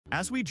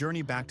As we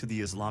journey back to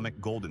the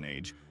Islamic Golden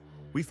Age,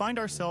 we find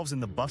ourselves in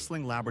the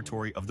bustling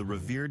laboratory of the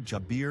revered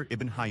Jabir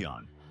Ibn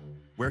Hayyan,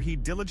 where he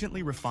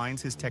diligently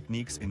refines his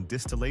techniques in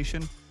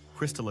distillation,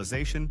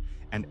 crystallization,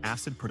 and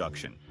acid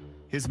production.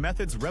 His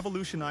methods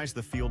revolutionized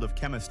the field of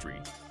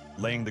chemistry,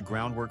 laying the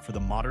groundwork for the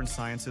modern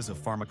sciences of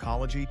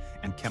pharmacology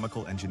and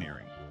chemical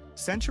engineering.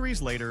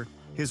 Centuries later,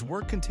 his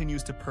work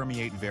continues to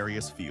permeate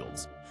various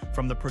fields,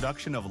 from the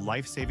production of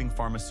life-saving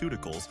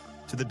pharmaceuticals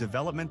to the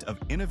development of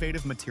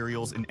innovative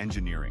materials in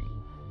engineering.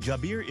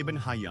 Jabir Ibn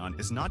Hayyan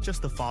is not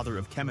just the father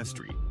of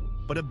chemistry,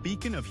 but a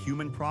beacon of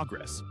human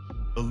progress,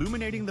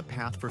 illuminating the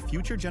path for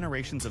future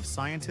generations of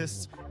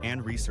scientists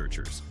and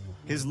researchers.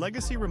 His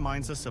legacy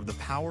reminds us of the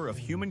power of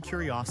human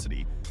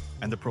curiosity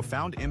and the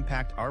profound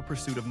impact our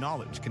pursuit of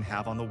knowledge can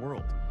have on the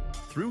world.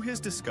 Through his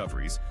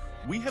discoveries,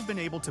 we have been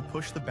able to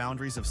push the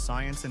boundaries of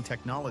science and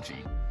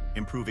technology,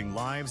 improving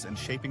lives and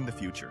shaping the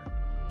future.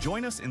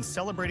 Join us in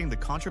celebrating the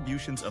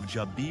contributions of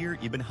Jabir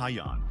Ibn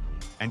Hayyan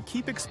and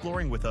keep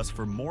exploring with us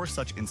for more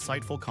such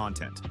insightful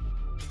content.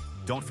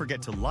 Don't forget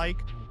to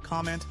like,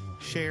 comment,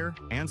 share,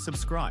 and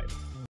subscribe.